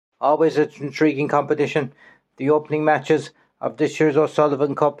Always an intriguing competition, the opening matches of this year's O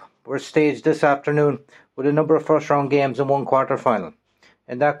Sullivan Cup were staged this afternoon with a number of first-round games and one quarter-final.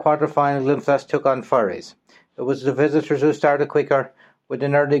 In that quarter-final, Glenflesk took on Furries. It was the visitors who started quicker, with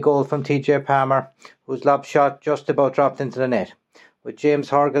an early goal from TJ Palmer, whose lob shot just about dropped into the net. With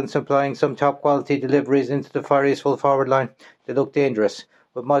James Horgan supplying some top-quality deliveries into the Furries' full forward line, they looked dangerous,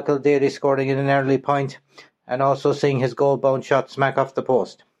 with Michael Daly scoring in an early point and also seeing his goal-bound shot smack off the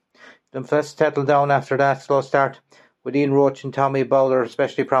post. Glenflesk settled down after that slow start, with Ian Roach and Tommy Bowler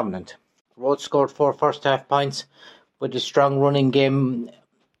especially prominent. Roach scored 4 first-half points, with a strong running game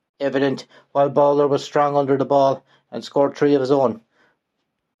evident, while Bowler was strong under the ball and scored 3 of his own.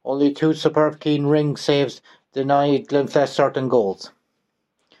 Only 2 superb Keane ring saves denied Glenflesk certain goals.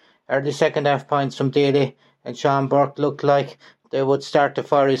 Early second-half points from Daly and Sean Burke looked like they would start the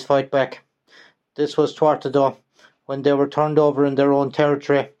Furries fight back. This was thwarted though, when they were turned over in their own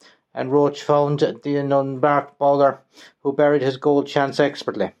territory, and Roach found the unmarked bowler, who buried his goal chance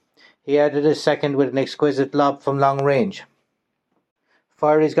expertly. He added his second with an exquisite lob from long range.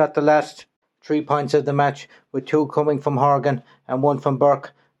 Furries got the last 3 points of the match, with 2 coming from Horgan and 1 from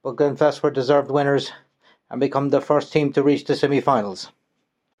Burke, but Glenflesk were deserved winners and become the first team to reach the semi-finals.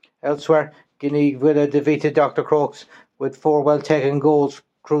 Elsewhere, Guinea-Gwilla defeated Dr. Crokes with 4 well-taken goals,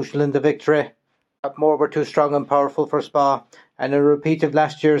 crucial in the victory. More were too strong and powerful for Spa, and in a repeat of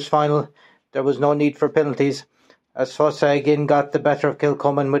last year's final, there was no need for penalties, as Fossa again got the better of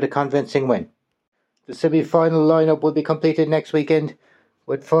Kilcummin with a convincing win. The semi-final lineup will be completed next weekend,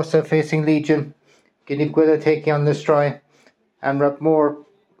 with Fossa facing Legion, Guinea-Gwilla taking on Destroy, and Rapmore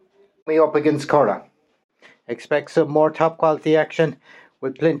up against Curra. Expect some more top-quality action,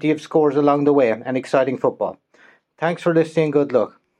 with plenty of scores along the way and exciting football. Thanks for listening, good luck.